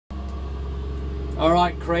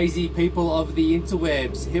Alright, crazy people of the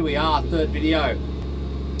interwebs, here we are, third video.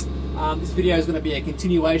 This video is going to be a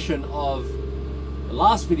continuation of the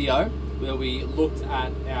last video where we looked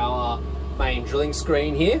at our main drilling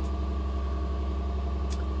screen here.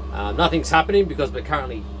 Nothing's happening because we're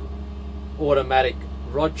currently automatic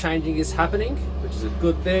rod changing is happening, which is a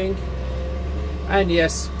good thing. And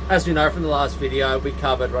yes, as we know from the last video, we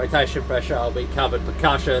covered rotation pressure, we covered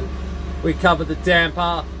percussion, we covered the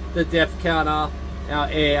damper, the depth counter, our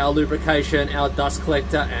air, our lubrication, our dust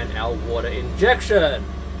collector, and our water injection.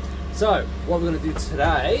 So what we're going to do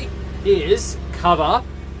today is cover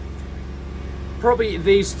probably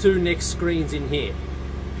these two next screens in here.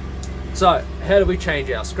 So how do we change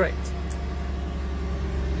our screens?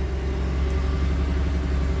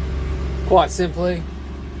 Quite simply,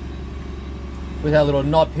 with our little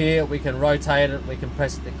knob here, we can rotate it, we can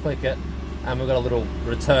press it to click it, and we've got a little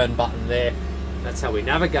return button there. That's how we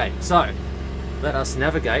navigate. So let us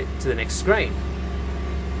navigate to the next screen.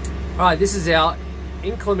 Alright, this is our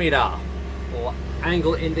inclinometer, or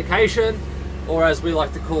angle indication, or as we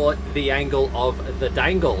like to call it, the angle of the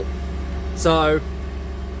dangle. So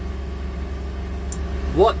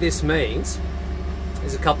what this means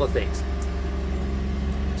is a couple of things.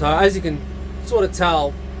 So as you can sort of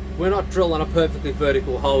tell, we're not drilling a perfectly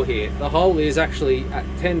vertical hole here. The hole is actually at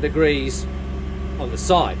 10 degrees on the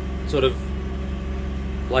side, sort of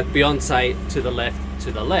like Beyonce to the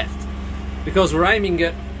left, because we're aiming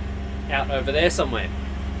it out over there somewhere.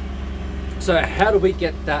 So how do we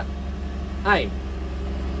get that aim?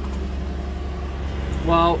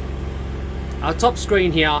 Well, our top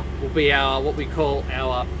screen here will be our, what we call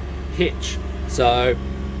our hitch. So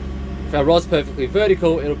if our rod's perfectly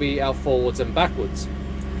vertical, it'll be our forwards and backwards.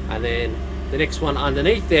 And then the next one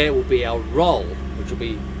underneath there will be our roll, which will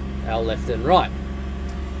be our left and right.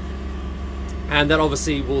 And that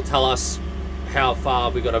obviously will tell us how far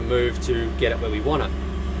we got to move to get it where we want it.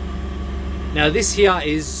 Now this here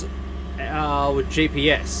is our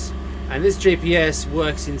GPS, and this GPS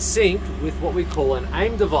works in sync with what we call an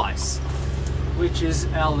aim device, which is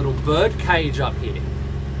our little bird cage up here.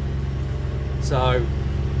 So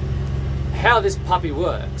how this puppy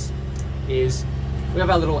works is we have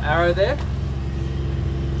our little arrow there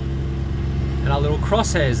and our little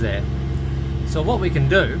crosshairs there. So what we can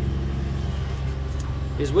do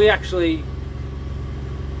is we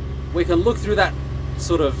can look through that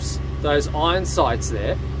sort of those iron sights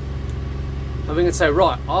there, and we can say,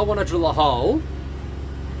 right, I want to drill a hole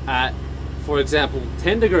at, for example,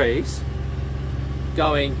 10 degrees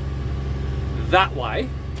going that way,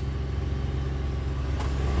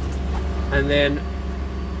 and then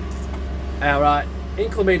our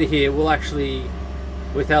inclinometer here will actually,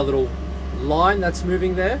 with our little line that's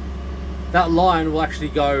moving there, that line will actually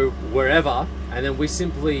go wherever, and then we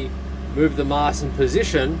simply move the mast in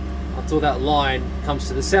position until that line comes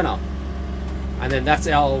to the center. And then that's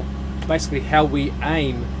our, basically how we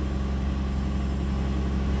aim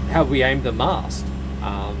the mast.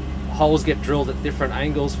 Holes get drilled at different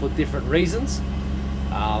angles for different reasons.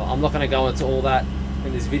 I'm not going to go into all that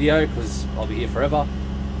in this video because I'll be here forever.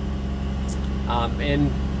 And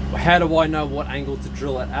how do I know what angle to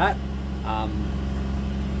drill it at?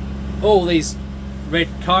 All these red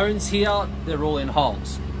cones here, they're all in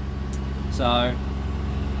holes. So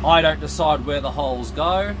I don't decide where the holes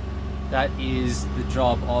go. That is the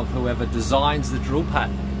job of whoever designs the drill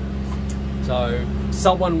pattern. So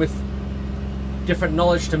someone with different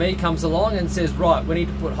knowledge to me comes along and says, right, we need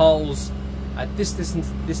to put holes at this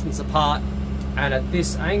distance apart and at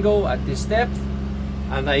this angle, at this depth,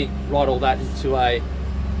 and they write all that into a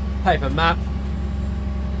paper map,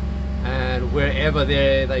 and wherever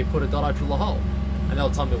they put a dot, I drill a hole, and they'll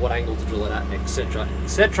tell me what angle to drill it at, etc,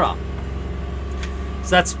 etc. So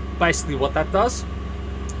that's basically what that does.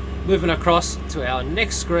 Moving across to our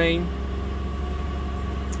next screen,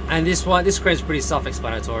 and this screen's pretty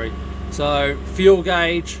self-explanatory. So fuel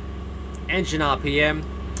gauge, engine RPM.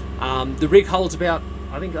 The rig holds about,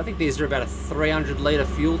 I think these are about a 300 litre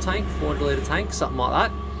fuel tank, 400 litre tank, something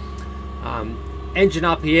like that. Engine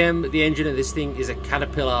RPM, the engine of this thing is a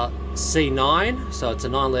Caterpillar C9, so it's a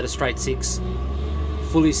 9 litre straight 6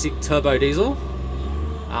 fully sick turbo diesel.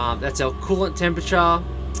 That's our coolant temperature,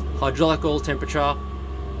 hydraulic oil temperature.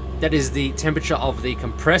 That is the temperature of the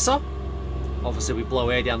compressor. Obviously we blow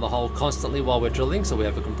air down the hole constantly while we're drilling, so we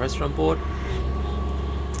have a compressor on board.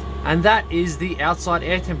 And that is the outside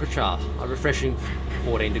air temperature, a refreshing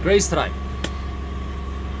 14 degrees today.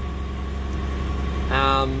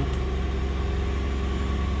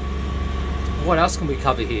 What else can we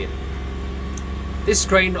cover here? This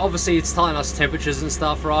screen, obviously it's telling us temperatures and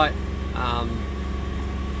stuff, right?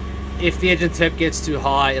 if the engine temp gets too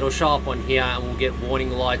high, it'll show up on here and we'll get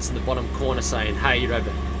warning lights in the bottom corner saying, hey, you're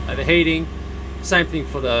overheating. Same thing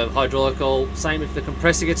for the hydraulic oil. Same if the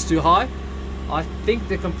compressor gets too high. I think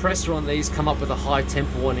the compressor on these come up with a high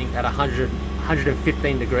temp warning at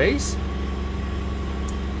 115 degrees.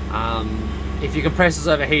 If your compressor's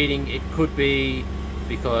overheating, it could be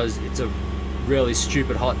because it's a really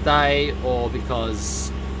stupid hot day, or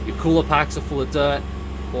because your cooler packs are full of dirt,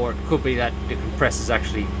 or it could be that the compressor's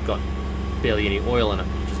actually got barely any oil in it,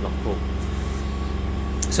 which is not cool.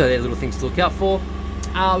 So they're little things to look out for.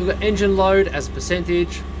 We've got engine load as a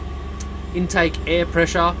percentage, intake air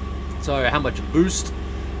pressure, so how much boost.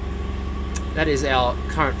 That is our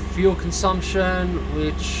current fuel consumption,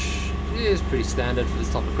 which is pretty standard for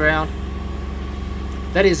this type of ground.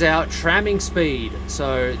 That is our tramming speed.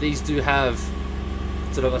 So these do have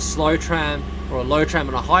sort of a slow tram, or a low tram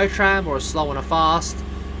and a high tram, or a slow and a fast.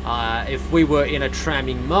 If we were in a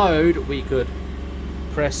tramming mode, we could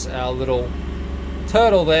press our little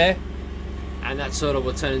turtle there, and that sort of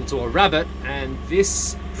will turn into a rabbit, and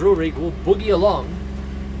this drill rig will boogie along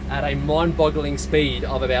at a mind-boggling speed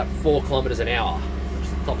of about 4 kilometers an hour, which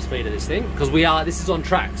is the top speed of this thing, because this is on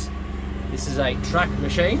tracks. This is a track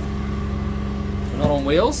machine. We're not on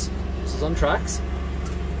wheels, this is on tracks.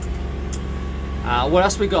 What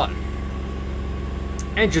else we got?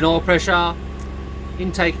 Engine oil pressure,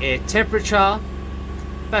 intake air temperature,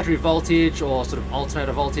 battery voltage, or sort of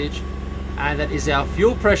alternator voltage, and that is our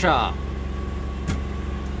fuel pressure.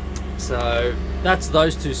 So that's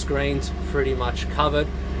those two screens pretty much covered.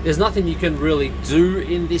 There's nothing you can really do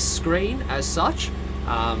in this screen as such.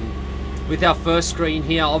 With our first screen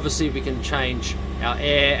here, obviously we can change our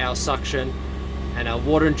air, our suction, and our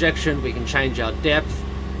water injection. We can change our depth,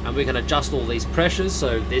 and we can adjust all these pressures,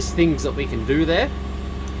 so there's things that we can do there.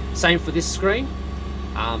 Same for this screen,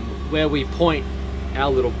 where we point our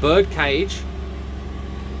little bird cage,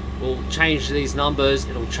 we'll change these numbers,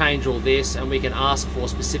 it'll change all this, and we can ask for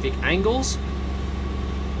specific angles.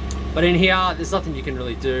 But in here, there's nothing you can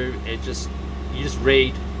really do. You just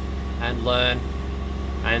read and learn,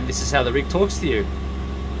 and this is how the rig talks to you,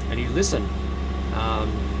 and you listen.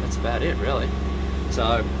 That's about it, really.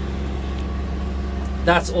 So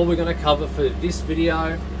that's all we're going to cover for this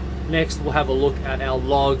video. Next, we'll have a look at our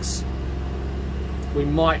logs. We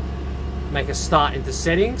might make a start into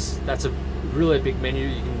settings. That's a really big menu.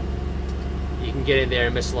 You can get in there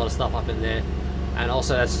and mess a lot of stuff up in there, and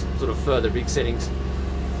also that's sort of further rig settings.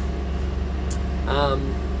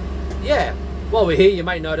 Yeah, while we're here, you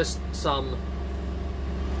may notice some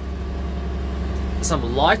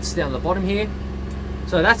lights down the bottom here.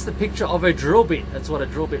 So that's the picture of a drill bit. That's what a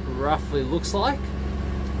drill bit roughly looks like.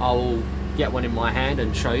 I'll get one in my hand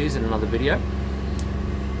and show you in another video.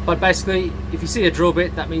 But basically, if you see a drill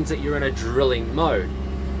bit, that means that you're in a drilling mode.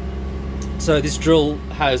 So this drill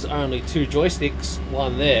has only 2 joysticks,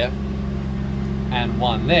 one there and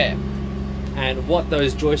one there. And what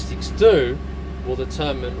those joysticks do will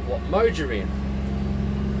determine what mode you're in,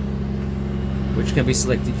 which can be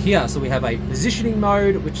selected here. So we have a positioning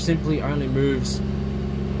mode, which simply only moves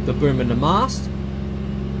the boom and the mast.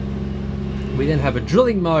 We then have a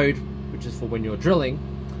drilling mode, which is for when you're drilling,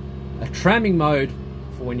 a tramming mode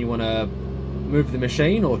for when you want to move the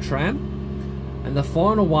machine or tram, and the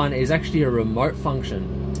final one is actually a remote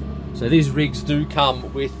function. So these rigs do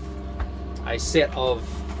come with a set of,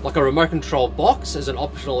 like a remote control box as an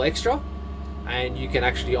optional extra, and you can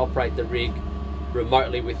actually operate the rig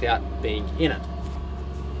remotely without being in it.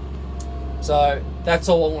 So that's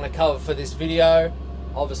all I want to cover for this video.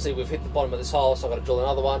 Obviously we've hit the bottom of this hole, so I've got to drill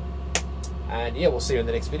another one, and yeah, we'll see you in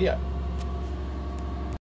the next video.